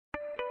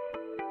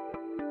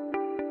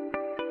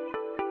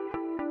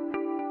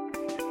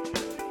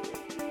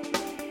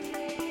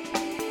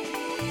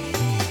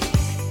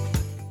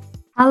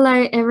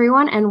Hello,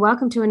 everyone, and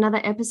welcome to another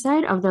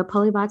episode of the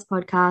Polybites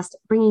podcast,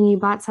 bringing you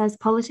bite-sized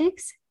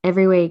politics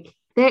every week.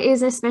 There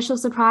is a special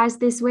surprise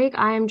this week.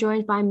 I am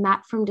joined by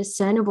Matt from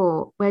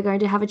Discernible. We're going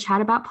to have a chat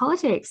about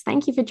politics.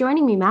 Thank you for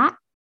joining me, Matt.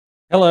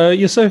 Hello,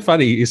 you're so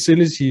funny. As soon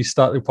as you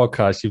start the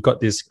podcast, you've got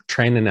this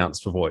train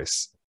announcer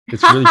voice.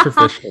 It's really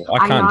professional.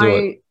 I can't do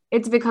it.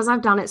 It's because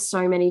I've done it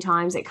so many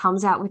times. It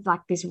comes out with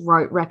like this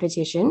rote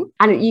repetition,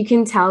 and you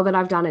can tell that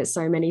I've done it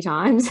so many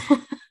times.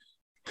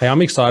 Hey,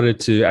 I'm excited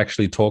to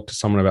actually talk to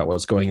someone about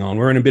what's going on.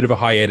 We're in a bit of a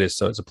hiatus,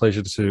 so it's a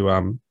pleasure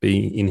to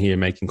be in here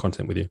making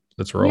content with you.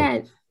 Let's roll.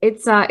 Yeah,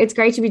 it's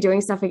great to be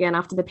doing stuff again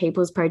after the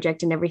People's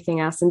Project and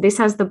everything else. And this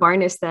has the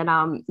bonus that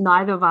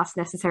neither of us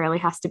necessarily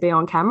has to be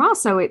on camera,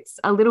 so it's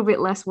a little bit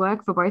less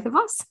work for both of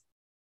us.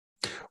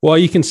 Well,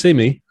 you can see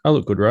me. I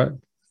look good, right?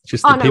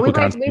 Just we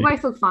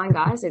both look fine,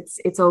 guys.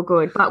 It's all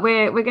good. But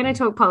we're going to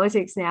talk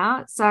politics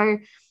now. So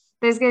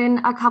there's been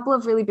a couple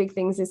of really big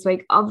things this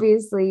week.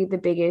 Obviously, the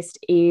biggest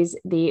is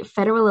the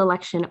federal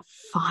election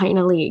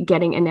finally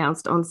getting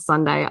announced on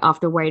Sunday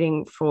after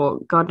waiting for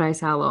God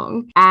knows how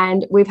long.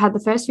 And we've had the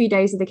first few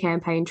days of the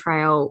campaign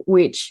trail,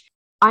 which,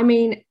 I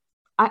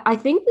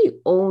think we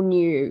all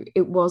knew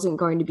it wasn't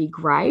going to be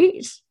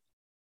great,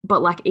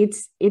 but like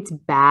it's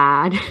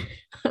bad,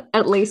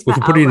 at least for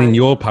to put it in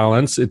your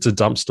parlance, it's a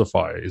dumpster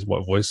fire, is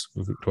what Voice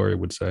of Victoria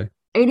would say.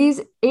 It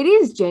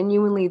is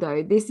genuinely,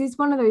 though. This is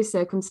one of those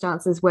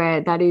circumstances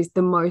where that is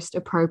the most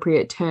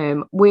appropriate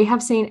term. We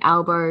have seen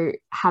Albo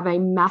have a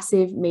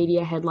massive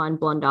media headline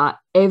blunder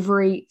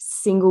every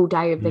single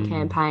day of the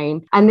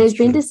campaign. And there's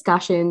been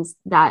discussions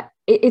that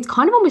it's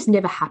kind of almost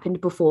never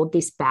happened before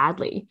this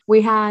badly.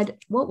 We had,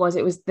 what was it?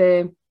 It was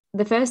the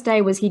first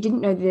day was he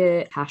didn't know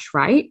the cash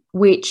rate,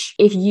 which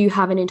if you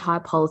have an entire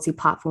policy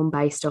platform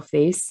based off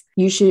this,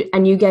 you should,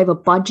 and you gave a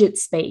budget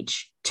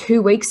speech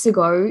 2 weeks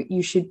ago,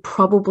 you should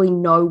probably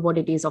know what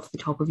it is off the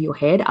top of your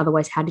head.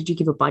 Otherwise, how did you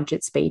give a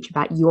budget speech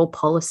about your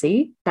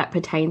policy that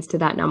pertains to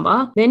that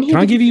number? Can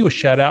I give you a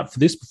shout out for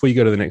this before you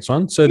go to the next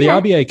one? So the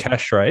RBA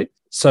cash rate.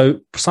 So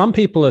some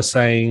people are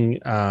saying,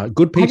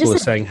 good people are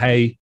saying,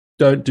 hey,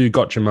 don't do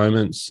gotcha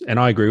moments. And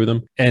I agree with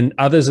them. And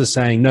others are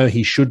saying, no,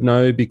 he should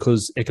know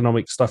because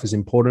economic stuff is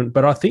important.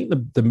 But I think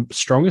the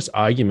strongest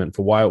argument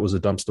for why it was a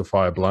dumpster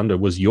fire blunder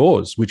was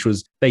yours, which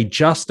was they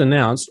just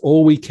announced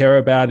all we care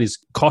about is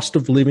cost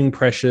of living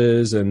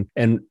pressures and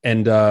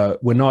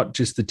we're not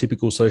just the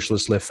typical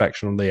socialist left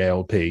faction of the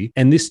ALP.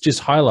 And this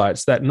just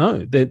highlights that,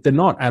 no, they're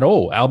not at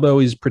all. Albo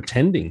is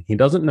pretending. He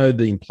doesn't know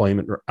the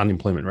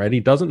unemployment rate. He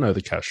doesn't know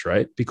the cash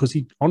rate because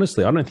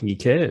honestly, I don't think he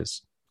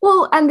cares.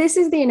 Well, and this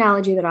is the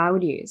analogy that I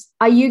would use.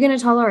 Are you going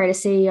to tolerate a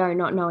CEO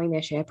not knowing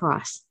their share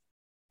price?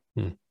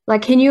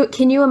 Like, can you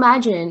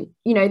imagine,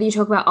 you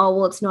talk about, oh,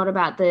 well, it's not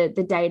about the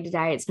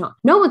day-to-day. It's not.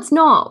 No, it's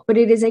not. But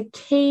it is a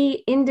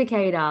key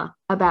indicator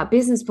about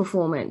business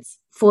performance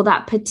for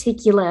that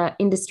particular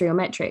industry or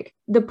metric.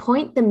 The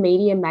point the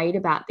media made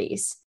about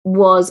this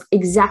was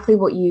exactly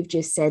what you've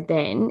just said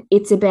then.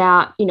 It's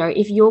about,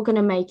 if you're going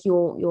to make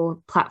your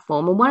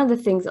platform, and one of the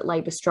things that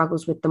Labor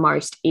struggles with the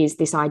most is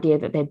this idea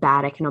that they're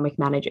bad economic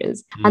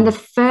managers. And the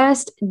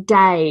first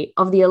day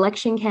of the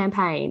election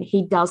campaign,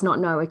 he does not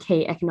know a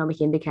key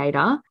economic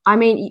indicator. I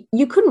mean,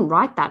 you couldn't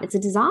write that. It's a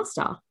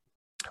disaster.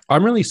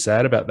 I'm really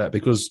sad about that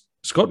because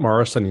Scott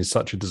Morrison is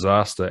such a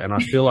disaster, and I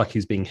feel like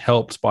he's being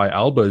helped by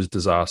Albo's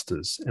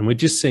disasters. And we're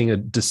just seeing a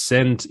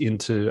descent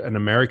into an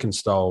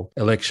American-style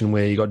election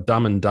where you got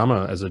Dumb and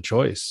Dumber as a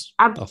choice.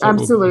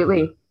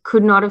 Absolutely.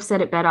 Could not have said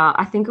it better.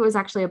 I think it was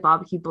actually a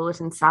Barbecue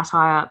Bulletin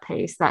satire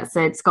piece that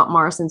said Scott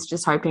Morrison's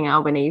just hoping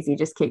Albanese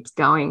just keeps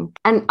going.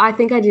 And I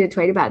think I did a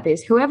tweet about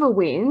this. Whoever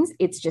wins,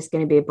 it's just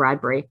going to be a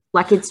Bradbury.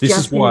 Like this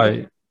just is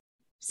why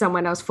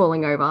someone else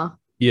falling over.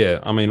 Yeah,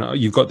 I mean,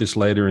 you've got this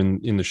later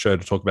in the show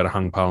to talk about a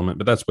hung parliament,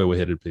 but that's where we're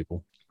headed,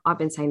 people. I've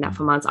been saying that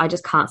for months. I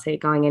just can't see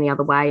it going any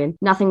other way, and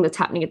nothing that's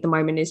happening at the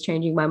moment is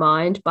changing my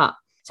mind. But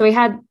so we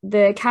had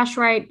the cash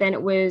rate, then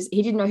it was,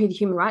 he didn't know who the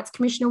Human Rights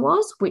Commissioner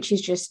was, which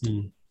is just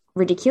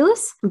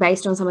ridiculous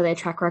based on some of their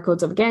track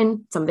records of,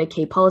 again, some of their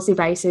key policy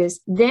bases.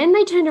 Then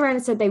they turned around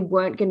and said they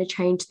weren't going to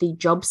change the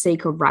job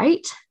seeker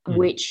rate,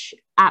 which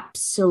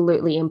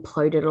absolutely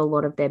imploded a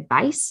lot of their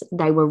base.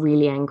 They were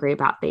really angry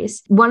about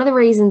this. One of the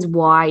reasons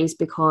why is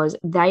because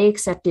they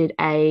accepted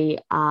an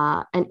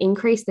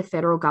increase the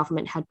federal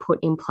government had put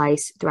in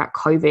place throughout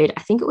COVID.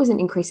 I think it was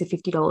an increase of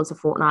 $50 a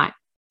fortnight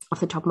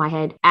off the top of my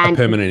head. And a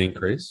permanent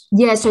increase?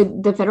 Yeah, so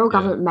the federal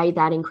government made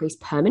that increase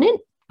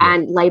permanent.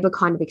 And Labor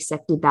kind of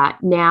accepted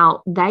that.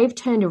 Now, they've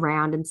turned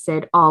around and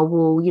said, oh,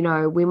 well,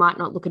 we might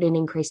not look at an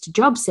increase to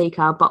job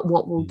seeker, but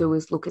what we'll do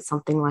is look at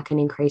something like an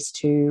increase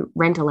to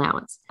rent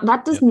allowance.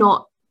 That does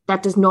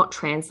not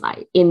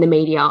translate in the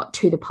media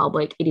to the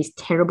public. It is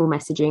terrible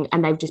messaging,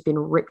 and they've just been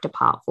ripped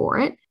apart for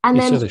it. And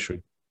then, so they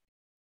should.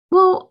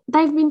 Well,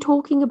 they've been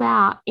talking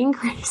about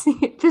increasing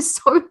it for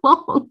so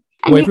long.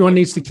 Well, everyone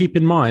needs to keep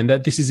in mind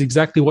that this is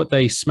exactly what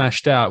they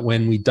smashed out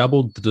when we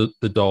doubled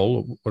the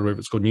dole, or whatever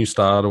it's called, New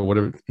Start or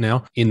whatever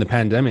now, in the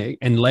pandemic.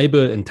 And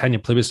Labor and Tanya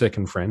Plibersek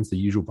and friends, the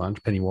usual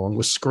bunch, Penny Wong,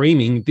 were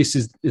screaming,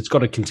 it's got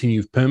to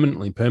continue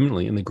permanently.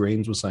 And the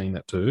Greens were saying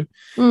that too.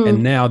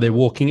 And now they're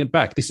walking it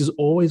back. This is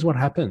always what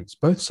happens.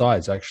 Both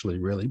sides, actually,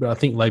 really. But I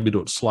think Labor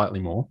do it slightly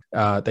more.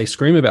 They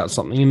scream about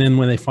something, and then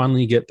when they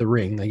finally get the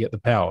ring, they get the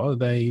power,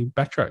 they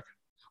backtrack.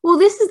 Well,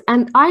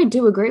 and I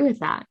do agree with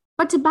that.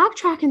 But to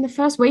backtrack in the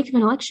first week of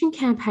an election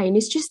campaign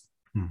is just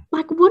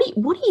like, what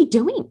are you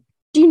doing?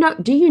 Do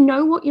you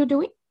know what you're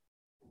doing?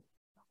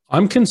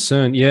 I'm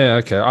concerned. Yeah,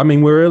 okay. I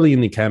mean, we're early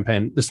in the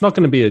campaign. It's not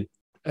going to be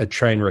a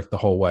train wreck the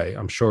whole way.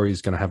 I'm sure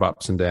he's going to have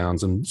ups and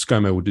downs, and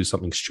ScoMo will do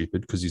something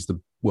stupid because he's the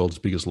world's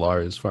biggest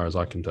liar, as far as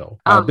I can tell.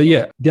 But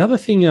yeah, the other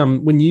thing,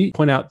 when you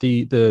point out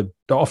the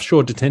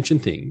offshore detention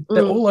thing,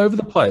 they're all over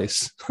the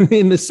place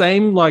in the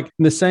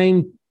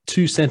same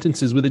 2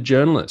 sentences with a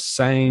journalist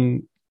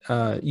saying.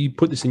 You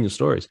put this in your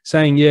stories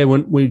saying,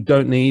 when we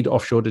don't need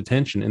offshore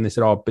detention. And they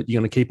said, but you're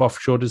going to keep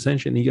offshore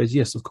detention? And he goes,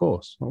 yes, of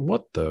course. Well,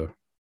 what the?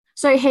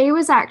 So he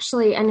was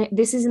actually, and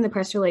this is in the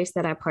press release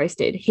that I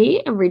posted,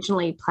 he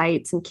originally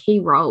played some key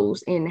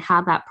roles in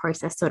how that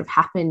process sort of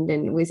happened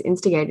and was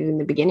instigated in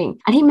the beginning.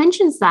 And he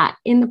mentions that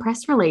in the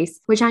press release,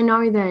 which I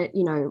know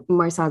that,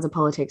 most sides of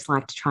politics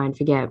like to try and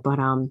forget. But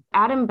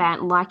Adam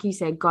Bandt, like you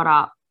said, got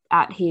up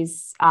at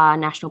his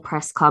National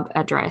Press Club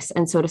address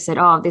and sort of said,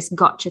 this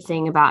gotcha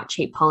thing about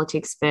cheap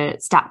politics for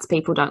stats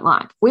people don't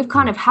like. We've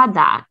kind of had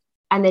that.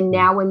 And then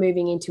now we're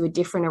moving into a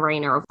different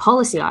arena of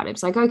policy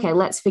items. Like, okay,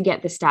 let's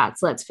forget the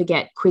stats. Let's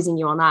forget quizzing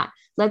you on that.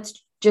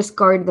 Let's just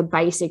go to the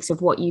basics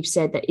of what you've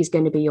said that is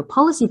going to be your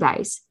policy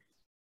base.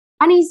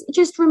 And he's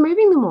just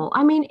removing them all.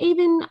 I mean,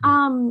 even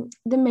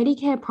the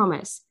Medicare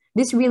promise.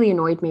 This really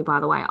annoyed me,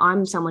 by the way.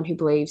 I'm someone who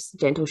believes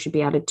dental should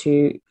be added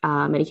to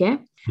Medicare.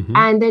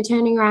 And they're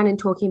turning around and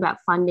talking about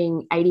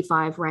funding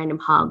 85 random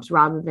hubs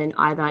rather than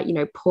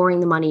either, pouring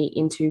the money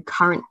into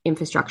current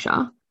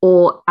infrastructure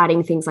or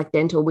adding things like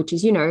dental, which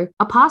is, a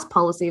past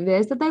policy of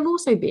theirs that they've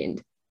also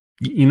binned.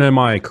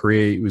 My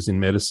career was in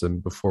medicine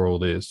before all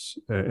this,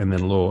 and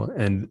then law.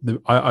 And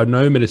I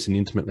know medicine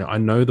intimately. I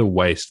know the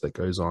waste that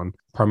goes on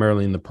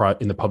primarily in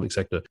the public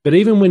sector. But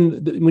even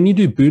when you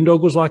do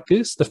boondoggles like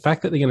this, the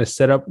fact that they're going to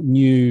set up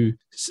new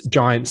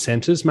giant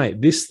centers,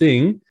 mate, this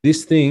thing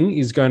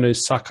is going to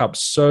suck up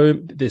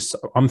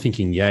I'm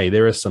thinking,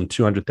 there are some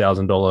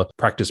 $200,000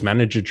 practice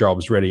manager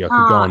jobs ready. I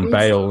could go on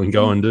bail and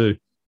go and do.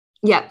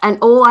 Yeah, and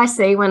all I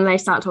see when they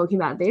start talking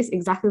about this,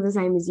 exactly the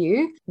same as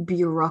you,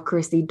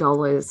 bureaucracy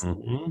dollars.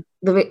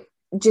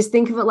 Just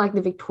think of it like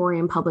the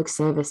Victorian Public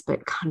Service,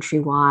 but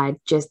countrywide,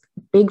 just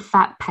big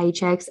fat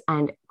paychecks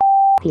and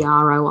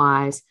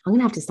PROIs. I'm going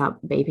to have to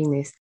start beeping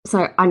this.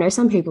 So I know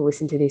some people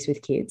listen to this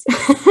with kids.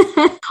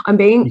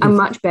 I'm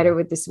much better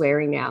with the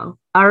swearing now.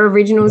 Our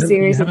original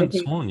series of the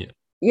sworn yet.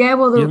 Yeah,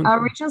 well,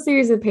 our original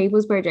series of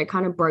People's Project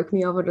kind of broke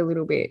me of it a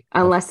little bit,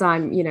 unless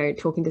I'm,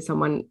 talking to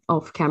someone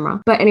off camera.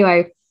 But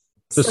anyway.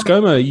 So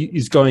ScoMo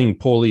is going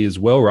poorly as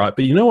well, right?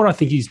 But you know what I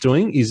think he's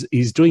doing?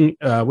 He's doing,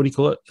 what do you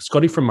call it?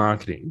 Scotty from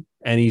marketing.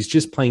 And he's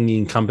just playing the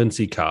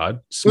incumbency card,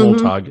 small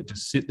target,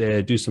 just sit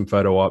there, do some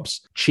photo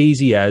ops,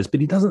 cheesy as,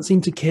 but he doesn't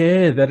seem to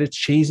care that it's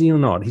cheesy or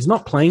not. He's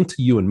not playing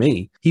to you and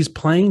me. He's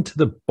playing to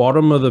the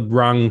bottom of the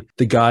rung,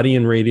 the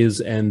Guardian readers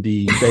and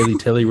the Daily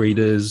Telly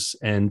readers,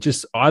 and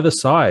just either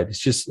side. It's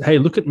just, hey,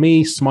 look at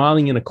me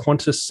smiling in a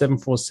Qantas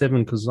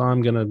 747 because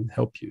I'm going to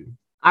help you.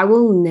 I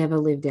will never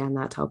live down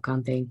that Top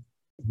Gun thing.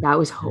 That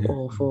was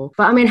awful.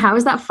 But I mean, how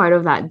is that photo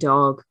of that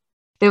dog?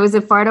 There was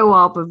a photo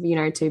op of,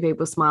 2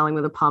 people smiling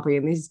with a puppy,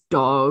 and this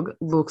dog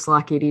looks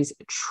like it is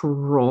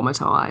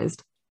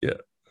traumatized. Yeah.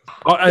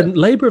 And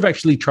Labor have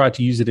actually tried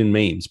to use it in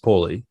memes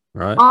poorly,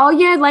 right? Oh,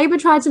 yeah. Labor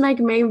tried to make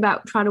a meme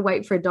about trying to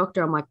wait for a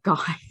doctor. I'm like,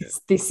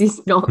 guys, this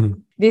is not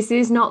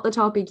the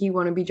topic you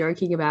want to be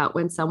joking about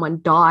when someone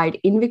died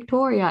in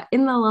Victoria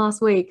in the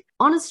last week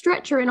on a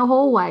stretcher in a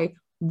hallway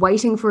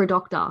waiting for a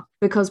doctor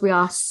because we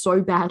are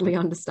so badly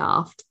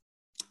understaffed.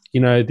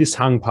 This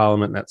hung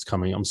parliament that's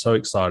coming, I'm so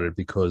excited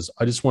because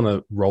I just want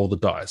to roll the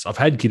dice. I've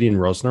had Gideon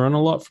Rosner on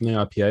a lot from the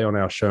IPA on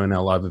our show and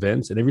our live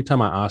events. And every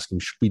time I ask him,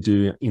 should we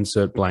do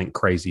insert blank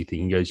crazy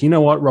thing? He goes, you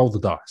know what? Roll the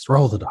dice.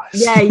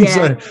 Yeah.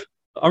 So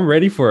I'm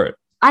ready for it.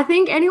 I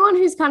think anyone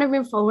who's kind of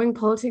been following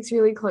politics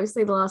really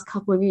closely the last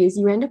couple of years,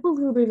 you end up a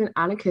little bit of an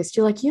anarchist.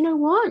 You're like, you know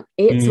what?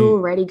 It's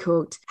already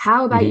cooked.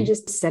 How about you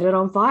just set it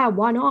on fire?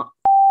 Why not?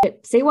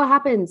 See what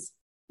happens.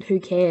 Who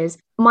cares?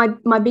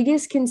 My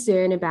biggest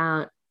concern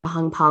about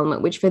hung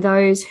parliament, which for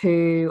those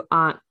who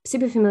aren't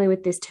super familiar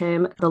with this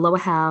term, the lower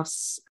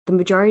house, the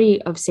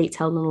majority of seats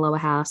held in the lower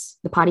house,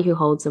 the party who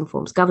holds them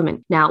forms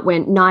government. Now,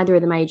 when neither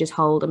of the majors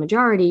hold a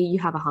majority, you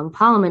have a hung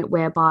parliament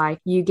whereby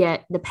you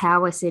get the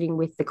power sitting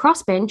with the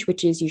crossbench,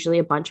 which is usually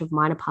a bunch of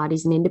minor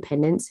parties and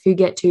independents who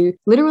get to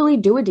literally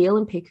do a deal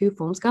and pick who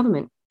forms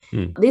government.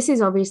 This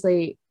is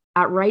obviously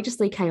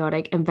outrageously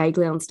chaotic and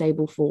vaguely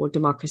unstable for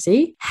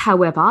democracy.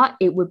 However,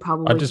 it would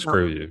probably... I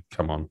disagree with you.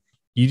 Come on.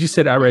 You just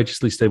said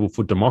outrageously stable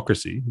for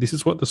democracy. This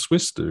is what the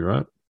Swiss do,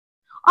 right?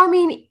 I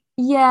mean,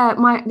 Yeah,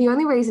 the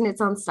only reason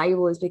it's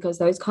unstable is because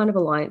those kind of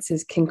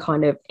alliances can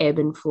kind of ebb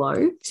and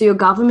flow. So your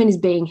government is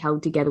being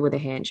held together with a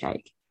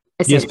handshake.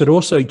 Yes, but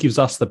also it gives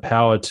us the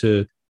power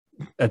to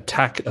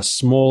attack a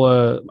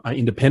smaller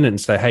independent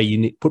and say, hey, you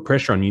need put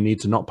pressure on, you need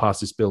to not pass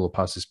this bill or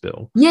pass this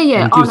bill. Yeah.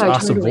 And it gives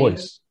us totally. a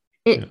voice.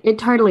 It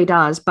totally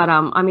does. But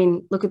I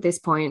mean, look at this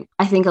point.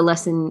 I think a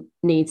lesson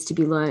needs to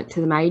be learnt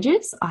to the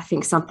majors. I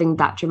think something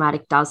that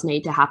dramatic does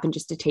need to happen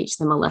just to teach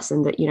them a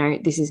lesson that,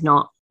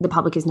 the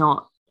public is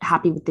not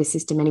happy with this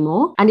system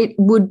anymore. And it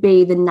would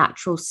be the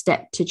natural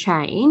step to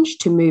change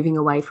to moving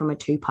away from a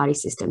two-party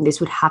system. This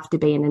would have to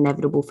be an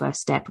inevitable first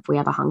step if we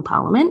have a hung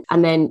parliament.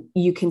 And then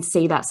you can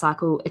see that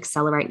cycle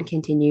accelerate and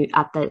continue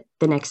at the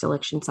next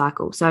election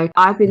cycle. So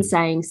I've been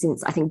saying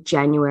since I think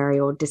January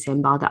or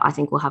December that I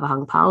think we'll have a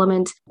hung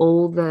parliament.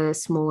 All the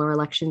smaller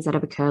elections that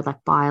have occurred,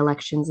 like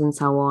by-elections and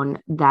so on,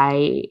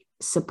 they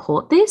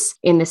support this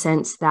in the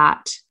sense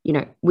that,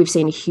 we've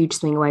seen a huge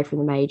swing away from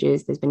the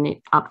majors. There's been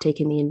an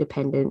uptick in the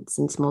independents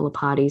and smaller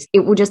parties.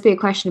 It will just be a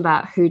question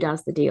about who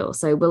does the deal.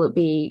 So will it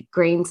be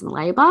Greens and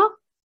Labor?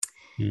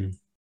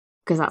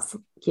 Because that's,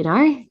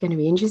 going to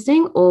be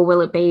interesting. Or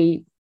will it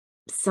be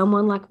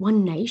someone like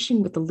One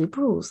Nation with the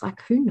Liberals?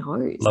 Like, who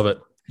knows? Love it.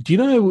 Do you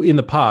know in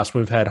the past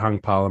we've had hung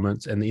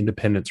parliaments and the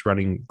independents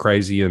running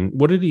crazy? And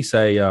what did he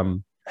say?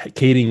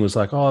 Keating was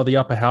like, the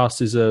upper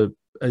house is a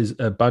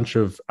bunch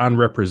of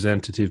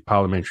unrepresentative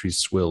parliamentary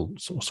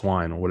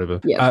swine or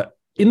whatever. Yeah.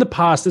 In the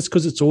past, it's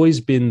because it's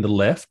always been the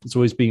left. It's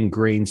always been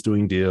Greens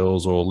doing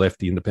deals or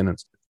lefty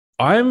independents.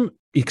 I'm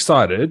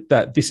excited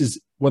that this is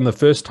one of the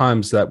first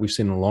times that we've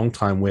seen in a long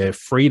time where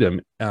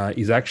freedom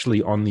is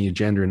actually on the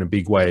agenda in a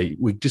big way.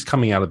 We're just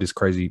coming out of this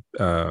crazy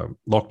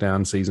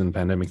lockdown season,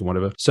 pandemic and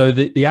whatever. So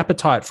the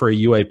appetite for a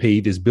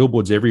UAP, there's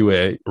billboards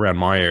everywhere around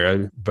my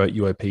area, vote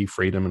UAP,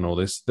 freedom and all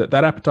this, that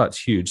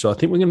appetite's huge. So I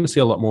think we're going to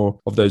see a lot more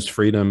of those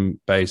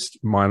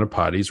freedom-based minor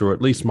parties, or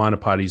at least minor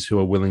parties who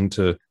are willing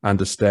to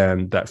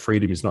understand that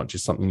freedom is not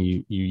just something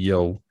you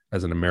yell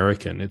as an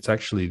American. It's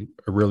actually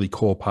a really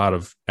core part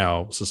of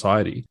our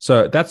society.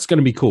 So that's going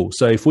to be cool.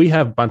 So if we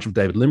have a bunch of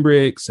David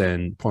Limbricks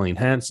and Pauline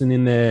Hanson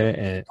in there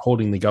and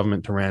holding the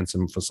government to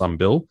ransom for some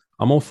bill,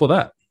 I'm all for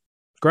that.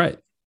 Great.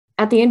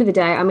 At the end of the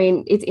day, I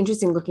mean, it's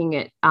interesting looking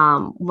at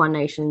One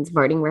Nation's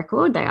voting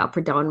record. They are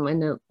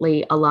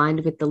predominantly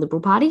aligned with the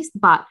Liberal parties.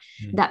 But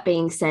that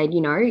being said,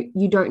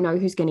 you don't know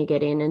who's going to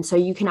get in. And so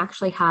you can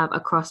actually have a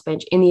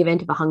crossbench in the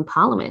event of a hung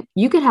parliament.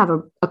 You could have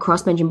a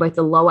crossbench in both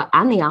the lower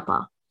and the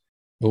upper.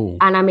 Ooh.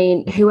 And I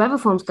mean, whoever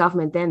forms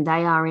government, then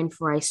they are in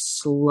for a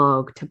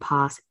slog to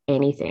pass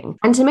anything.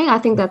 And to me, I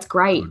think that's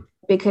great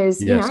because,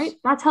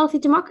 that's healthy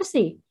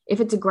democracy. If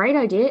it's a great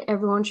idea,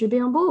 everyone should be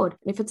on board.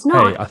 And if it's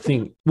not. Hey, I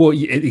think,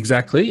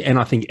 exactly. And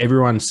I think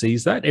everyone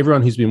sees that.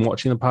 Everyone who's been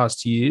watching the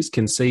past 2 years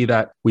can see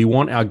that we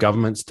want our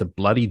governments to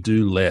bloody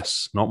do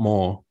less, not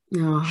more.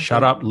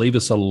 Shut up, leave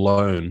us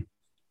alone.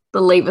 The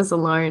leave us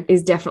alone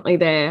is definitely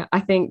there. I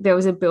think there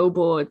was a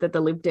billboard that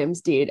the Lib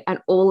Dems did, and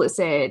all it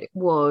said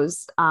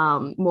was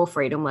more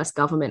freedom, less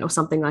government, or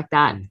something like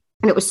that. And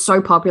it was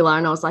so popular.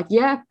 And I was like,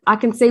 yeah, I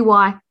can see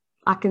why,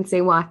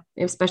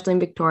 especially in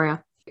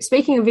Victoria.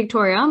 Speaking of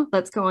Victoria,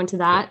 let's go on to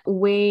that.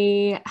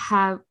 We've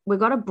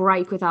got a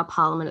break with our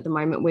parliament at the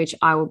moment, which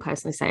I will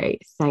personally say,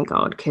 thank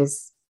God,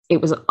 because it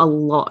was a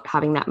lot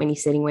having that many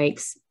sitting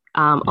weeks.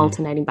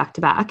 Alternating back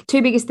to back.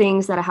 Two biggest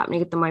things that are happening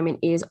at the moment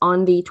is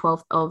on the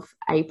 12th of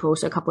April,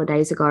 so a couple of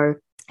days ago,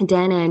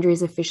 Dan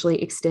Andrews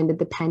officially extended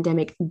the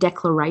pandemic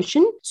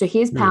declaration. So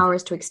his power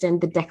is to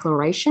extend the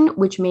declaration,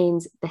 which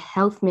means the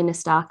health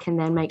minister can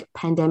then make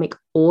pandemic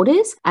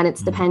orders, and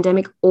it's the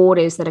pandemic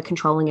orders that are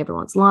controlling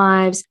everyone's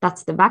lives.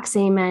 That's the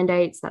vaccine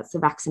mandates, that's the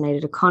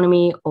vaccinated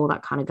economy, all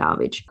that kind of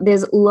garbage.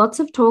 There's lots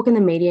of talk in the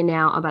media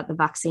now about the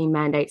vaccine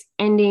mandates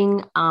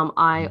ending.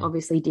 I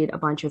obviously did a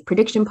bunch of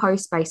prediction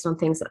posts based on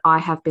things that I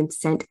have been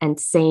sent and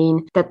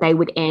seen that they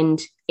would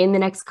end in the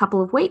next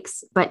couple of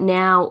weeks. But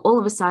now all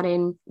of a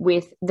sudden,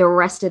 with the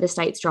rest of the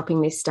states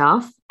dropping this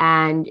stuff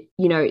and,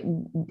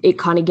 it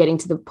kind of getting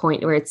to the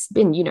point where it's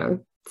been,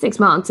 6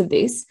 months of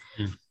this,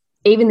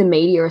 even the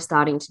media are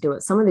starting to do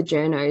it. Some of the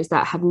journos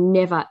that have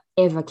never,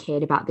 ever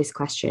cared about this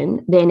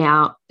question, they're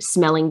now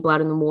smelling blood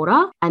in the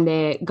water and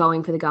they're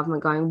going for the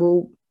government going,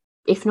 well,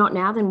 if not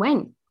now, then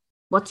when?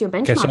 What's your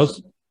benchmark? Okay,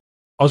 so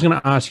I was going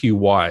to ask you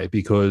why,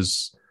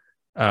 because,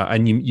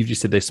 and you've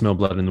just said they smell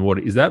blood in the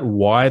water. Is that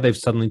why they've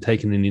suddenly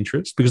taken an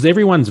interest? Because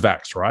everyone's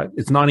vaxxed, right?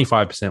 It's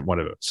 95%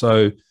 whatever.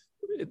 So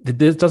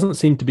there doesn't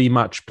seem to be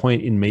much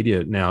point in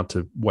media now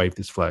to wave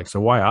this flag. So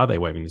why are they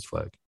waving this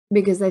flag?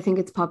 Because they think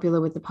it's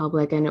popular with the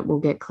public and it will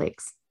get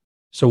clicks.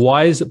 So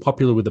why is it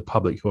popular with the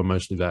public who are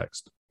mostly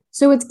vaxxed?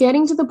 So it's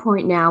getting to the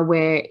point now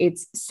where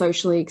it's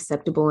socially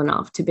acceptable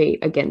enough to be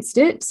against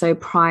it. So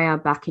prior,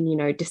 back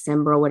in,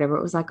 December or whatever,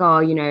 it was like, oh,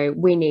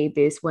 we need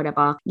this,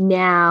 whatever.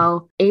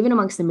 Now, even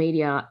amongst the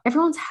media,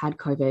 everyone's had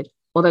COVID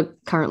or they've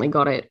currently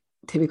got it.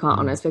 To be quite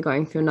honest, we're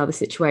going through another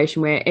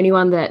situation where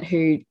anyone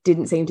who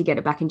didn't seem to get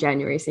it back in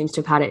January seems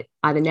to have had it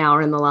either now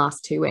or in the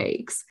last 2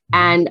 weeks.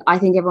 And I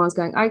think everyone's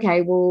going,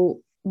 okay, well,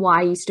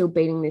 why are you still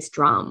beating this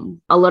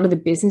drum? A lot of the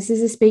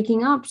businesses are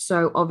speaking up.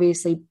 So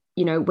obviously,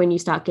 you know, when you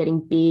start getting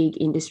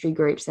big industry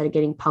groups that are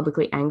getting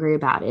publicly angry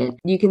about it,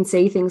 you can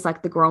see things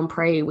like the Grand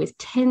Prix with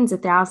tens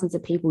of thousands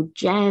of people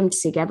jammed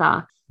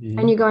together.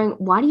 And you're going,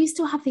 why do you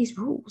still have these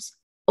rules?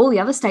 All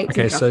the other states.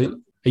 Okay, so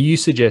are you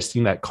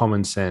suggesting that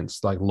common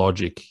sense, like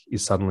logic,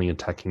 is suddenly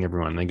attacking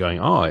everyone? They're going,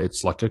 oh,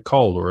 it's like a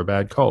cold or a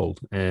bad cold,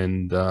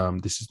 and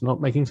this is not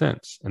making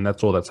sense. And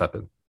that's all that's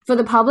happened. For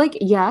the public,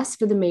 yes.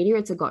 For the media,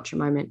 it's a gotcha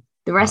moment.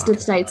 The rest of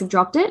the states have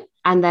dropped it,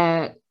 and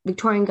the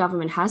Victorian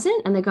government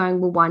hasn't, and they're going,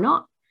 well, why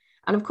not?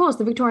 And of course,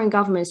 the Victorian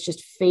government is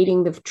just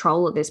feeding the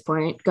troll at this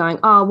point, going,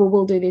 oh, well,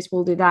 we'll do this,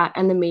 we'll do that.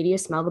 And the media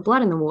smell the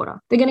blood in the water.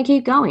 They're going to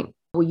keep going.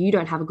 Well, you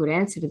don't have a good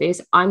answer to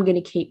this. I'm going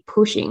to keep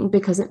pushing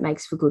because it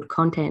makes for good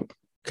content.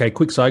 Okay,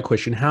 quick side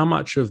question. How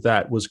much of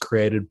that was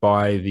created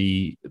by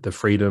the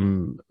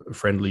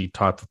freedom-friendly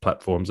type of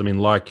platforms? I mean,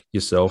 like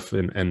yourself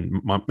and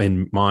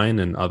mine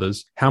and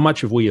others, how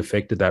much have we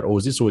affected that? Or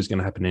is this always going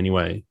to happen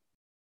anyway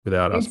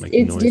without us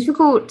making noise?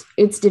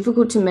 It's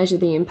difficult to measure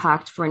the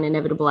impact for an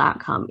inevitable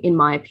outcome, in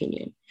my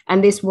opinion.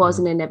 And this was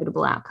an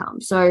inevitable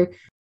outcome. So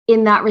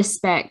in that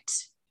respect,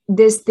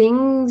 there's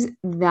things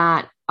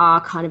that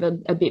are kind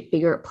of a bit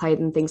bigger at play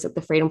than things like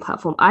the Freedom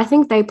Platform. I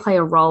think they play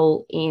a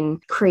role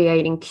in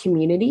creating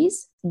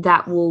communities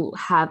that will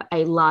have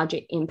a larger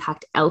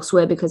impact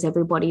elsewhere because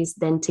everybody's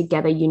then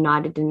together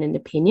united in an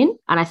opinion.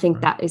 And I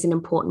think that is an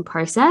important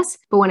process.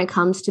 But when it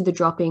comes to the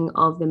dropping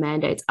of the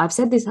mandates, I've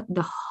said this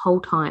the whole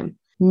time,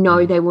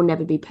 no, they will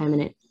never be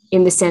permanent,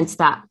 in the sense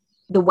that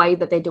the way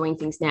that they're doing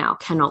things now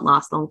cannot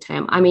last long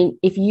term. I mean,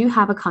 if you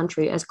have a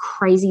country as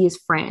crazy as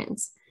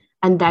France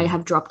and they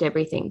have dropped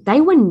everything,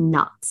 they were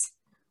nuts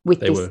with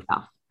this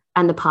stuff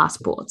and the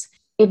passports.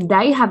 If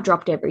they have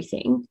dropped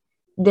everything,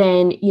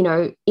 then, you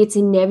know, it's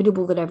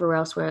inevitable that everywhere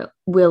else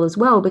will as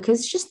well,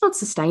 because it's just not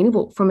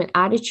sustainable from an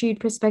attitude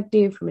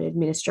perspective, from an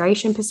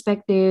administration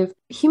perspective.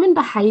 Human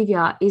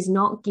behavior is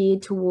not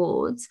geared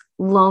towards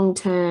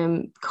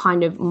long-term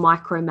kind of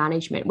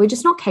micromanagement. We're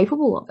just not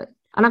capable of it.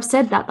 And I've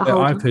said that the whole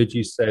time. I've heard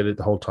you say that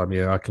the whole time.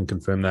 Yeah, I can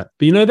confirm that.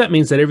 But, you know, that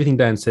means that everything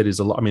Dan said is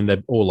a lie. I mean,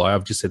 they're all lie.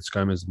 I've just said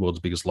ScoMo is the world's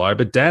biggest liar.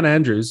 But Dan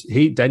Andrews,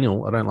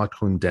 Daniel, I don't like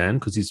calling him Dan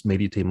because his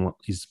media team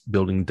is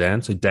building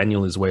Dan. So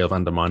Daniel is a way of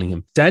undermining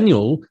him.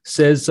 Daniel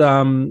says,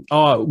 we're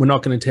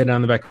not going to tear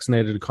down the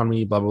vaccinated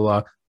economy, blah, blah,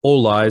 blah.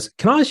 All lies.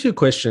 Can I ask you a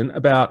question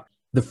about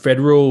the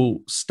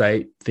federal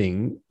state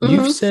thing?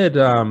 You've said...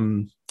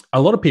 a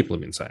lot of people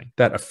have been saying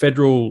that a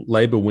federal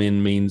Labor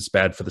win means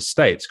bad for the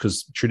states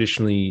because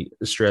traditionally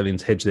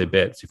Australians hedge their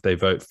bets. If they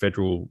vote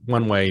federal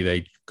one way,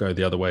 they go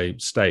the other way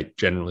state,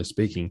 generally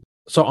speaking.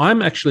 So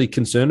I'm actually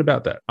concerned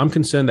about that. I'm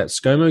concerned that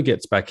ScoMo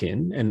gets back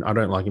in, and I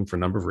don't like him for a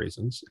number of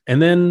reasons.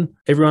 And then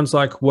everyone's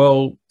like,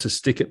 well, to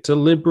stick it to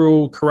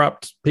liberal,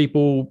 corrupt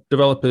people,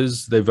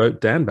 developers, they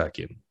vote Dan back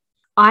in.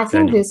 I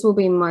think this will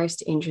be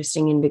most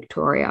interesting in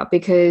Victoria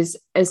because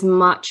as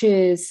much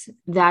as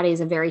that is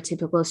a very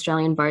typical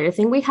Australian voter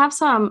thing, we have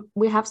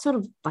sort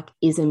of like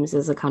isms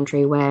as a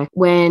country where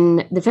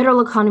when the federal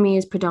economy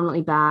is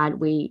predominantly bad,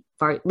 we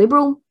vote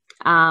Liberal.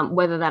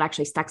 Whether that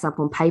actually stacks up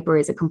on paper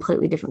is a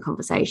completely different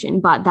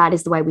conversation, but that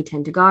is the way we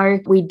tend to go.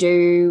 We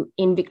do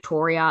in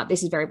Victoria,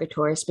 this is very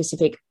Victoria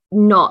specific,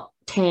 not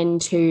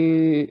tend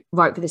to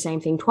vote for the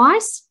same thing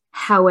twice.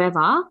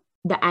 However,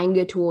 the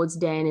anger towards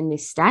Dan in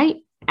this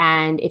state,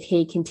 and if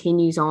he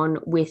continues on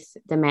with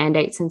the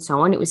mandates and so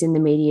on, it was in the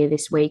media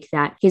this week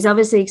that he's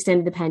obviously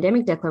extended the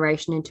pandemic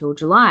declaration until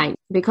July.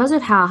 Because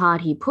of how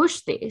hard he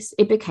pushed this,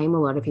 it became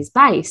a lot of his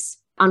base.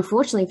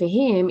 Unfortunately for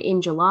him,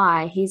 in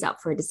July, he's up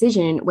for a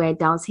decision where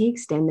does he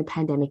extend the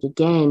pandemic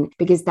again?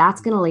 Because that's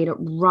going to lead it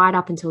right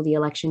up until the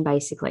election,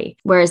 basically.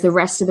 Whereas the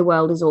rest of the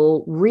world is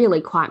all really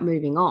quite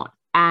moving on.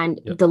 And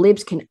the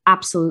Libs can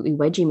absolutely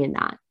wedge him in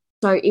that.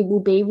 So it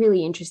will be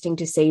really interesting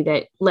to see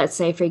that, let's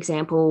say, for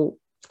example,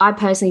 I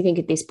personally think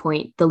at this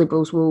point, the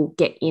Liberals will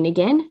get in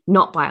again,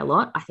 not by a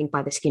lot, I think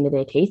by the skin of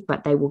their teeth,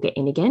 but they will get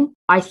in again.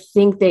 I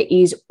think there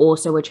is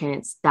also a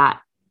chance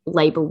that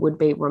Labor would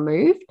be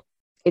removed.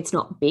 It's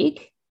not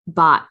big,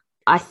 but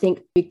I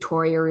think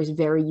Victoria is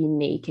very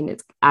unique in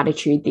its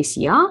attitude this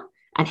year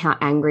and how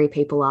angry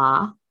people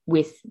are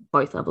with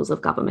both levels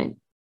of government.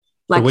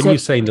 Like, so when you're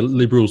saying the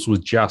Liberals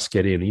would just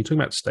get in, are you talking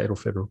about state or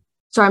federal?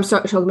 Sorry, I'm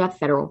talking about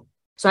federal.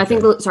 So I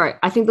think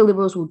the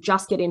Liberals will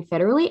just get in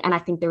federally, and I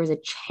think there is a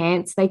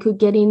chance they could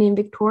get in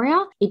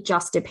Victoria. It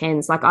just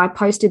depends. Like I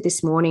posted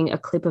this morning a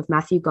clip of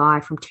Matthew Guy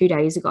from 2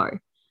 days ago.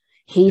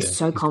 He's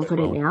so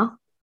confident now.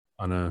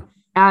 I know.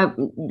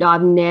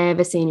 I've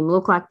never seen him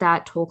look like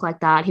that, talk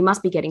like that. He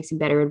must be getting some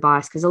better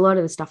advice because a lot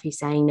of the stuff he's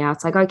saying now,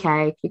 it's like,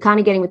 okay, you're kind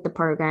of getting with the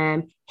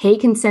program. He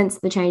can sense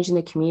the change in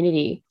the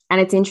community. And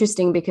it's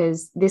interesting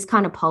because this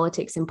kind of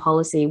politics and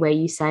policy where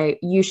you say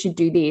you should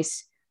do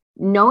this,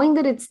 knowing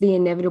that it's the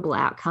inevitable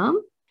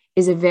outcome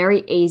is a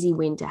very easy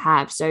win to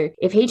have. So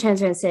if he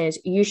turns around and says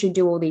you should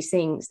do all these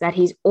things that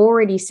he's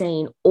already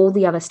seen all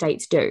the other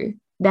states do,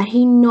 that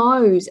he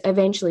knows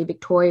eventually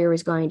Victoria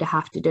is going to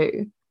have to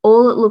do,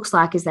 All it looks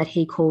like is that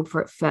he called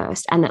for it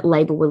first and that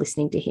Labor were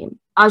listening to him.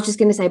 I was just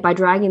going to say, by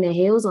dragging their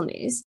heels on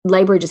this,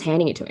 Labor are just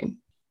handing it to him.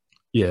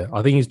 Yeah,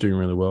 I think he's doing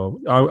really well.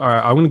 I'm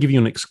going to give you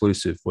an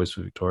exclusive, Voice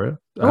for Victoria.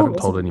 I haven't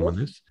told anyone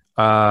this.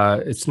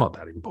 It's not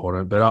that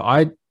important, but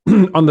I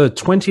on the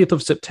 20th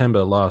of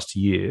September last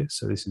year,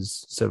 so this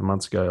is 7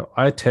 months ago,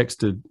 I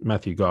texted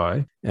Matthew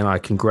Guy and I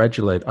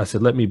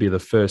said, let me be the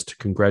first to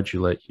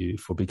congratulate you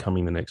for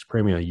becoming the next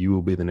Premier. You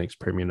will be the next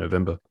Premier in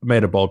November. I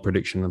made a bold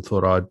prediction and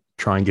thought I'd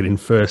try and get in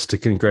first to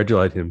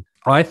congratulate him.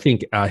 I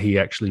think he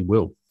actually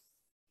will.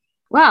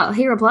 Wow,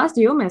 he replies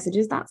to your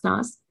messages. That's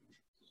nice.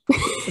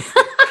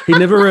 He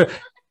never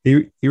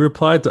he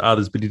replied to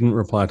others, but he didn't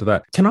reply to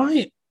that. Can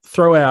I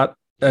throw out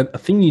a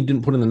thing you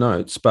didn't put in the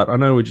notes, but I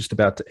know we're just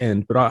about to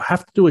end, but I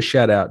have to do a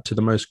shout out to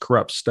the most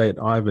corrupt state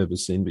I've ever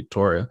seen,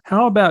 Victoria.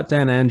 How about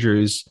Daniel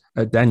Andrews,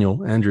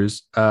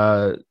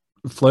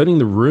 floating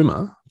the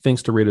rumor,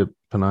 thanks to Rita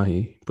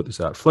Panahi, put this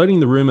out, floating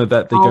the rumor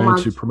that they're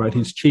going to promote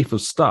his chief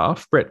of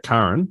staff, Brett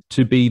Curran,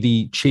 to be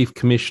the chief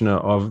commissioner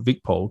of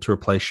VicPol to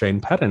replace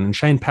Shane Patton. And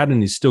Shane Patton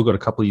has still got a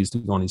couple of years to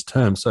go on his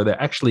term. So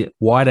they're actually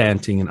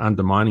wide-anting and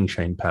undermining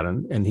Shane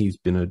Patton. And he's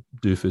been a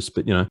doofus,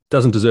 but,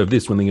 doesn't deserve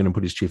this when they're going to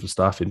put his chief of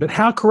staff in. But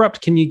how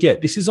corrupt can you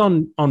get? This is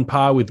on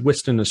par with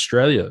Western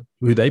Australia,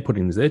 who they put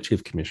in as their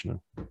chief commissioner.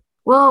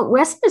 Well,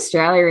 Western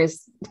Australia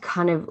is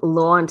kind of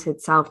law unto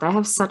itself. They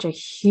have such a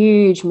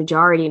huge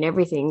majority in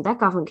everything. That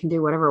government can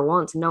do whatever it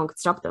wants and no one can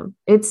stop them.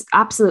 It's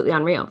absolutely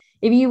unreal.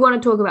 If you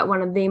want to talk about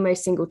one of the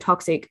most single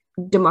toxic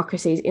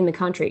democracies in the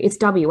country, it's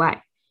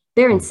WA.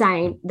 They're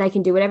insane. They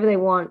can do whatever they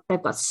want.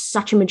 They've got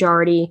such a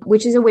majority,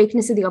 which is a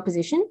weakness of the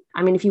opposition.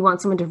 I mean, if you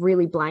want someone to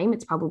really blame,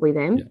 it's probably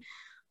them. Yeah.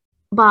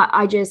 But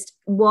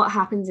what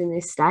happens in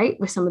this state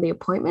with some of the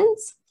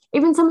appointments,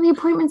 even some of the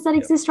appointments that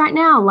exist right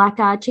now, like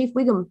Chief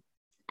Wiggum,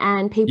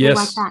 and people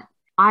like that.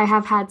 I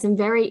have had some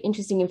very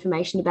interesting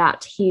information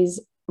about his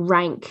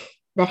rank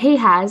that he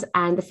has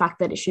and the fact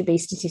that it should be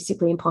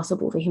statistically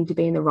impossible for him to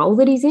be in the role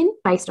that he's in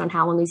based on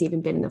how long he's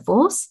even been in the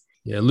force.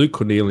 Yeah, Luke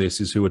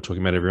Cornelius is who we're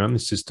talking about, everyone, the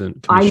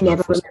assistant commissioner. I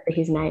never remember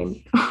his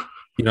name.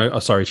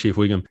 Chief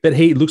Wiggum. But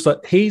he looks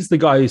like he's the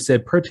guy who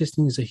said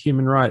protesting is a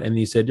human right. And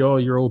he said,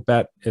 you're all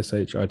bat,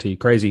 S-H-I-T,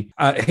 crazy.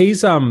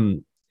 He's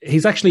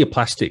actually a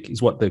plastic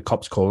is what the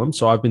cops call him.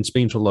 So I've been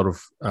speaking to a lot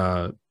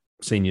of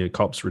senior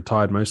cops,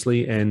 retired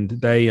mostly, and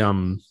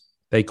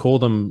they call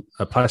them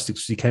plastics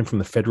because he came from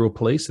the federal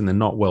police and they're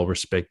not well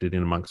respected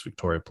in amongst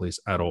Victoria Police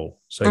at all.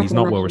 So he's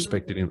not well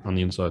respected on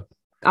the inside.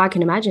 I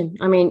can imagine.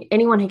 I mean,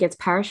 anyone who gets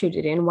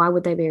parachuted in, why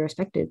would they be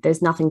respected?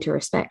 There's nothing to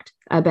respect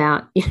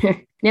about,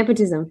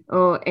 nepotism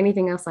or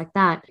anything else like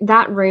that.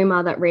 That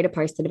rumor that Rita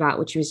posted about,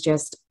 which was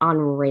just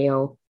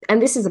unreal.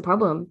 And this is a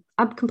problem.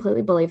 I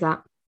completely believe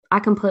that. I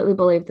completely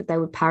believe that they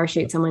would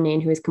parachute someone in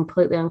who is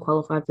completely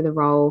unqualified for the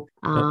role.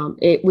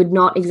 It would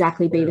not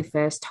exactly be the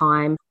first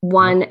time.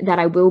 One that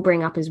I will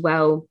bring up as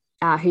well,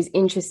 who's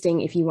interesting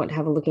if you want to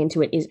have a look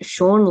into it, is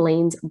Sean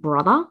Lean's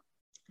brother,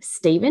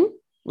 Stephen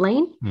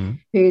Lean,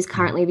 who's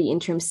currently the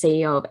interim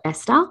CEO of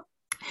Esther,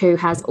 who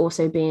has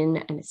also been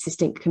an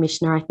assistant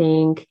commissioner, I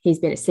think. He's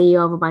been a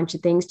CEO of a bunch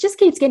of things, just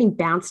keeps getting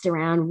bounced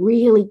around,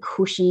 really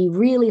cushy,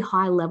 really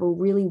high level,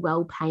 really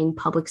well-paying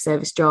public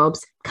service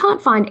jobs.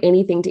 Can't find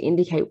anything to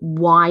indicate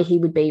why he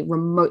would be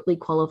remotely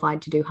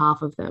qualified to do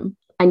half of them.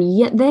 And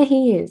yet there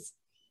he is.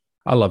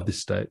 I love this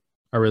state.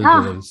 I really do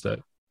love this state.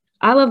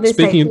 I love this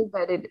state too,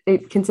 but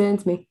it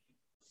concerns me.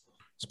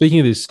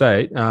 Speaking of this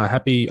state, I've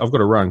got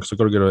to run because I've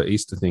got to go to an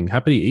Easter thing.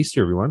 Happy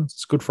Easter, everyone.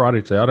 It's Good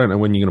Friday today. I don't know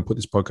when you're going to put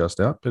this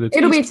podcast out, but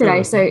it'll be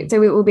today. So it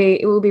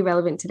will be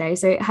relevant today.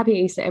 So happy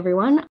Easter,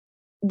 everyone.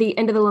 The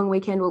end of the long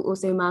weekend will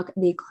also mark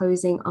the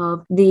closing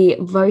of the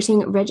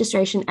voting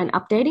registration and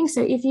updating.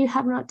 So if you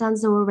have not done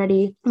so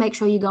already, make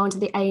sure you go into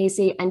the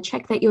AEC and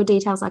check that your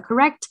details are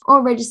correct,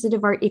 or register to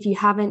vote if you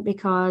haven't,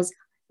 because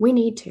we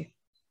need to.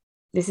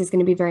 This is going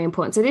to be very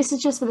important. So this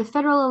is just for the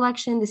federal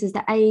election. This is the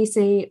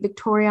AEC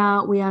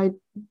Victoria. We are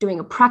doing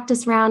a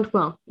practice round.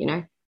 Well,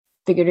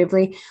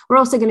 figuratively. We're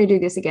also going to do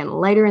this again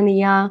later in the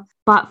year.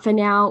 But for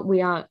now,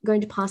 we are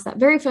going to pass that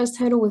very first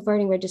hurdle with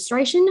voting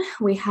registration.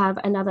 We have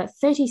another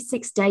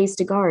 36 days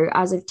to go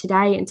as of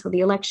today until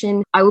the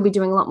election. I will be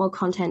doing a lot more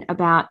content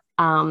about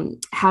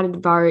how to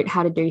vote,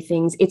 how to do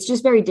things. It's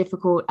just very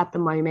difficult at the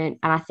moment.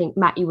 And I think,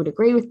 Matt, you would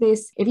agree with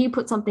this. If you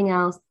put something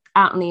else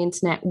out on the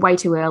internet way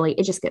too early,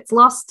 it just gets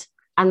lost.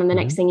 And then the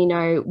next thing you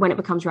know, when it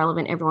becomes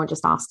relevant, everyone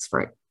just asks for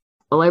it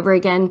all over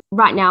again.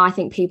 Right now, I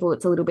think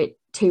it's a little bit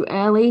too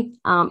early.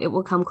 It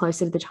will come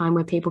closer to the time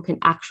where people can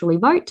actually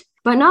vote.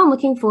 But no, I'm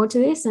looking forward to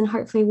this. And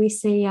hopefully we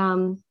see,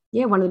 one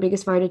of the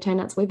biggest voter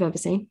turnouts we've ever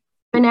seen.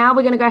 For now,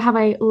 we're going to go have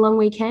a long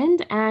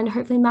weekend. And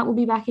hopefully Matt will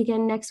be back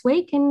again next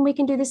week and we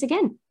can do this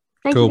again.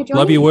 Thank you for joining.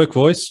 Love your work,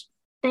 Voice.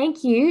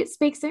 Thank you.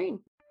 Speak soon.